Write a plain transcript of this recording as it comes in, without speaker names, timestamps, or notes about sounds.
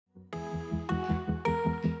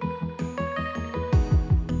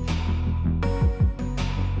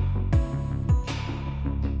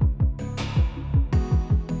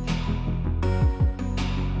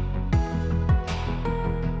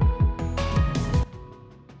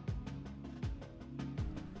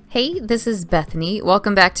Hey, this is Bethany.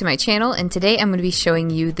 Welcome back to my channel, and today I'm going to be showing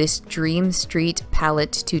you this Dream Street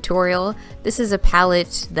palette tutorial. This is a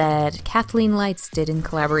palette that Kathleen Light did in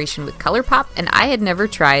collaboration with Colourpop, and I had never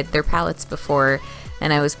tried their palettes before,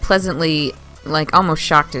 and I was pleasantly, almost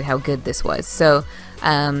shocked at how good this was. So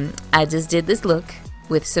I just did this look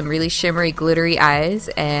with some really shimmery, glittery eyes,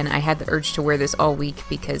 and I had the urge to wear this all week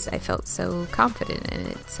because I felt so confident in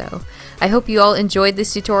it. So I hope you all enjoyed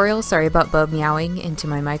this tutorial. Sorry about Bub meowing into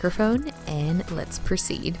my microphone, and let's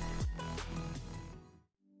proceed.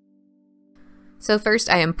 So first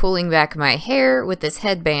I am pulling back my hair with this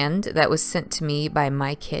headband that was sent to me by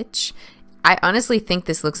MyKitch. I honestly think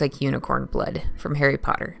this looks like unicorn blood from Harry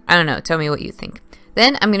Potter. I don't know, tell me what you think.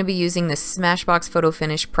 Then I'm going to be using the Smashbox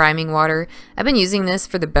Photofinish priming water. I've been using this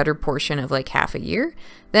for the better portion of like half a year.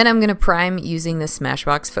 Then I'm going to prime using the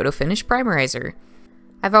Smashbox Photofinish Primerizer.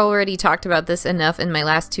 I've already talked about this enough in my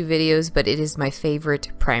last two videos, but it is my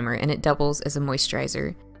favorite primer and it doubles as a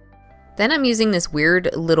moisturizer. Then I'm using this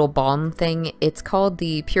weird little balm thing. It's called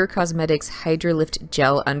the Pure Cosmetics Hydra Lift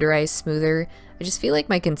Gel Under Eyes Smoother. I just feel like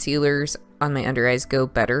my concealers on my under eyes go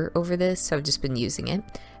better over this, so I've just been using it.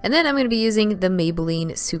 And then I'm going to be using the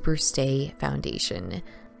Maybelline Superstay foundation.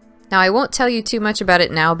 Now I won't tell you too much about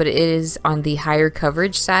it now, but it is on the higher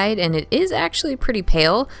coverage side and it is actually pretty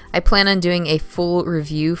pale. I plan on doing a full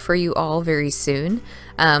review for you all very soon.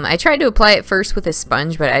 I tried to apply it first with a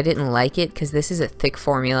sponge, but I didn't like it because this is a thick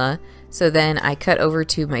formula. So then I cut over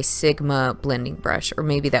to my Sigma blending brush, or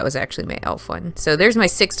maybe that was actually my e.l.f. one. So there's my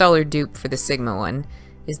 $6 dupe for the Sigma one,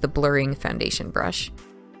 is the blurring foundation brush.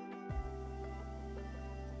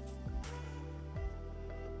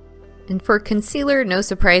 And for concealer, no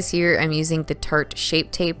surprise here, I'm using the Tarte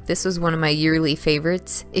Shape Tape. This was one of my yearly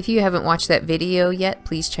favorites. If you haven't watched that video yet,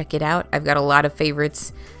 please check it out. I've got a lot of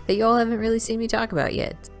favorites that y'all haven't really seen me talk about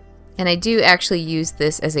yet. And I do actually use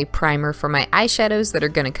this as a primer for my eyeshadows that are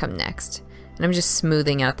going to come next. And I'm just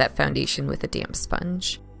smoothing out that foundation with a damp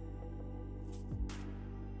sponge.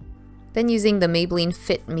 Then using the Maybelline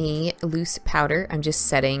Fit Me loose powder, I'm just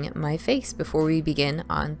setting my face before we begin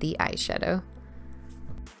on the eyeshadow.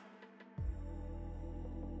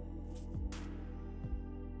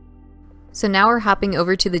 So now we're hopping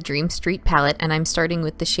over to the Dream Street palette, and I'm starting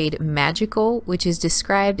with the shade Magical, which is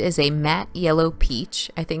described as a matte yellow peach.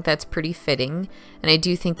 I think that's pretty fitting, and I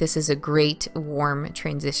do think this is a great warm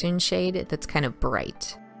transition shade that's kind of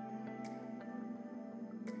bright.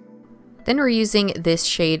 Then we're using this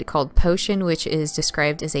shade called Potion, which is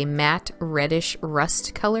described as a matte reddish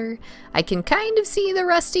rust color. I can kind of see the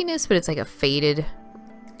rustiness, but it's like a faded,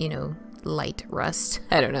 light rust.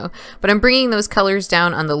 I don't know. But I'm bringing those colors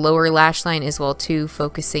down on the lower lash line as well too,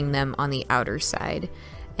 focusing them on the outer side.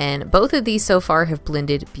 And both of these so far have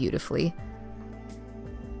blended beautifully.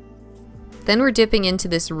 Then we're dipping into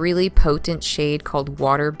this really potent shade called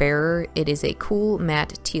Water Bearer. It is a cool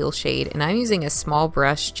matte teal shade, and I'm using a small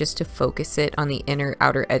brush just to focus it on the inner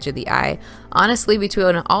outer edge of the eye. Honestly,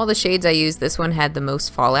 between all the shades I used, this one had the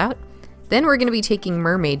most fallout. Then we're going to be taking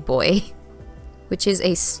Mermaid Boy, which is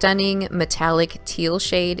a stunning metallic teal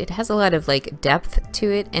shade. It has a lot of depth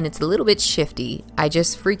to it, and it's a little bit shifty. I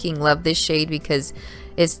just freaking love this shade because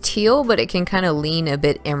it's teal, but it can kind of lean a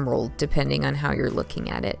bit emerald depending on how you're looking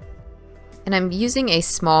at it. And I'm using a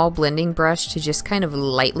small blending brush to just kind of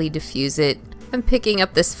lightly diffuse it. I'm picking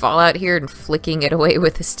up this fallout here and flicking it away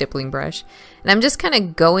with a stippling brush. And I'm just kind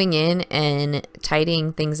of going in and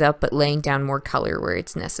tidying things up, but laying down more color where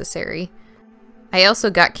it's necessary. I also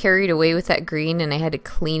got carried away with that green and I had to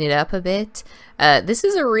clean it up a bit. This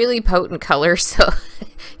is a really potent color, so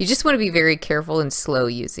you just want to be very careful and slow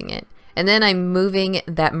using it. And then I'm moving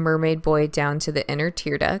that Mermaid Boy down to the inner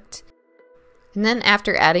tear duct. And then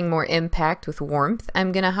after adding more impact with warmth,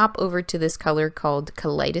 I'm going to hop over to this color called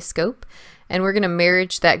Kaleidoscope, and we're going to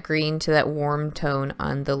marriage that green to that warm tone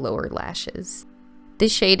on the lower lashes.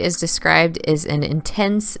 This shade is described as an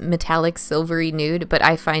intense metallic silvery nude, but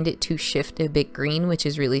I find it to shift a bit green, which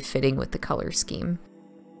is really fitting with the color scheme.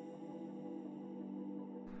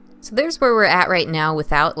 So there's where we're at right now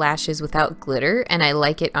without lashes, without glitter, and I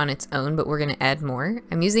like it on its own, but we're going to add more.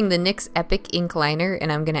 I'm using the NYX Epic Ink Liner,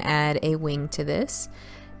 and I'm going to add a wing to this.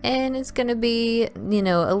 And it's going to be,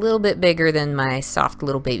 a little bit bigger than my soft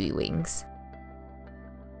little baby wings.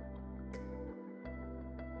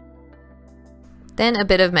 Then a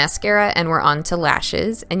bit of mascara, and we're on to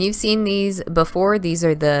lashes. And you've seen these before. These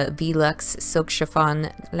are the Vluxe Silk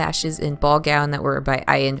Chiffon lashes in ball gown that were by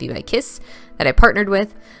iEnvybyKiss that I partnered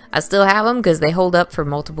with. I still have them because they hold up for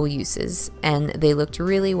multiple uses, and they looked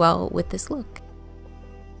really well with this look.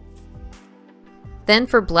 Then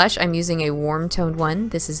for blush, I'm using a warm toned one.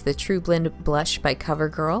 This is the True Blend Blush by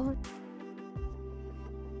Covergirl.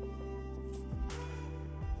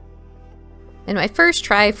 And my first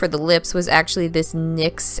try for the lips was actually this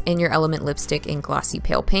NYX In Your Element lipstick in Glossy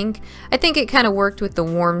Pale Pink. I think it kind of worked with the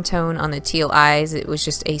warm tone on the teal eyes. It was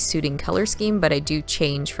just a suiting color scheme, but I do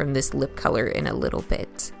change from this lip color in a little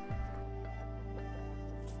bit.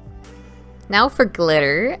 Now for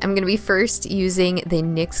glitter, I'm going to be first using the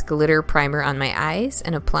NYX glitter primer on my eyes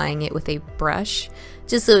and applying it with a brush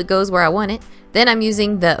just so it goes where I want it. Then I'm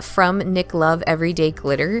using the FromNicLove Everyday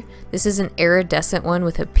Glitter. This is an iridescent one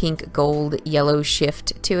with a pink, gold, yellow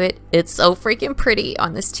shift to it. It's so freaking pretty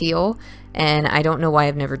on this teal, and I don't know why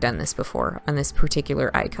I've never done this before on this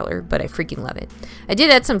particular eye color, but I freaking love it. I did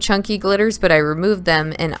add some chunky glitters, but I removed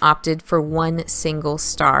them and opted for one single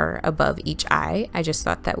star above each eye. I just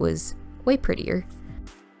thought that was way prettier.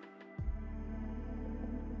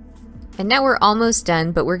 And now we're almost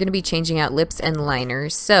done, but we're going to be changing out lips and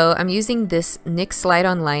liners. So I'm using this NYX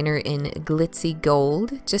Slide-On Liner in Glitzy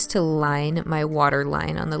Gold just to line my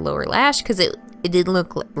waterline on the lower lash because it didn't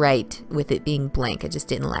look right with it being blank. I just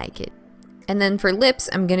didn't like it. And then for lips,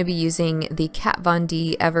 I'm going to be using the Kat Von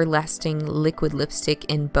D Everlasting Liquid Lipstick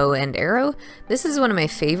in Bow and Arrow. This is one of my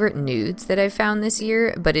favorite nudes that I've found this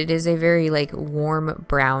year, but it is a very like warm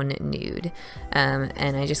brown nude.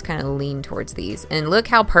 And I just kind of lean towards these. And look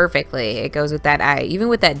how perfectly it goes with that eye. Even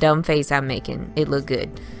with that dumb face I'm making, it looked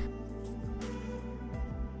good.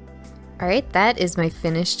 Alright, that is my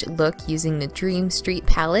finished look using the Dream Street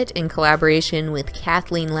palette in collaboration with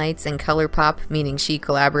Kathleen Light X Colourpop, meaning she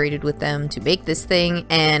collaborated with them to make this thing.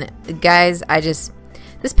 And guys,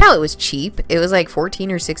 this palette was cheap. It was like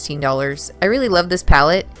 $14 or $16. I really love this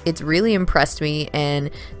palette. It's really impressed me,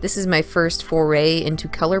 and this is my first foray into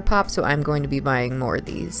Colourpop, so I'm going to be buying more of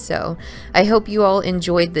these. So I hope you all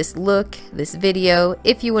enjoyed this look, this video.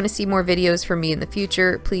 If you want to see more videos from me in the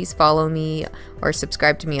future, please follow me or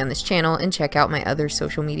subscribe to me on this channel and check out my other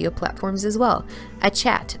social media platforms as well. I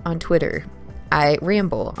chat on Twitter. I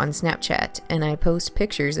ramble on Snapchat, and I post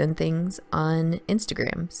pictures and things on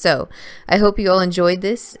Instagram. So I hope you all enjoyed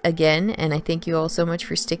this again, and I thank you all so much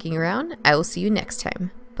for sticking around. I will see you next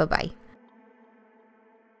time. Bye-bye.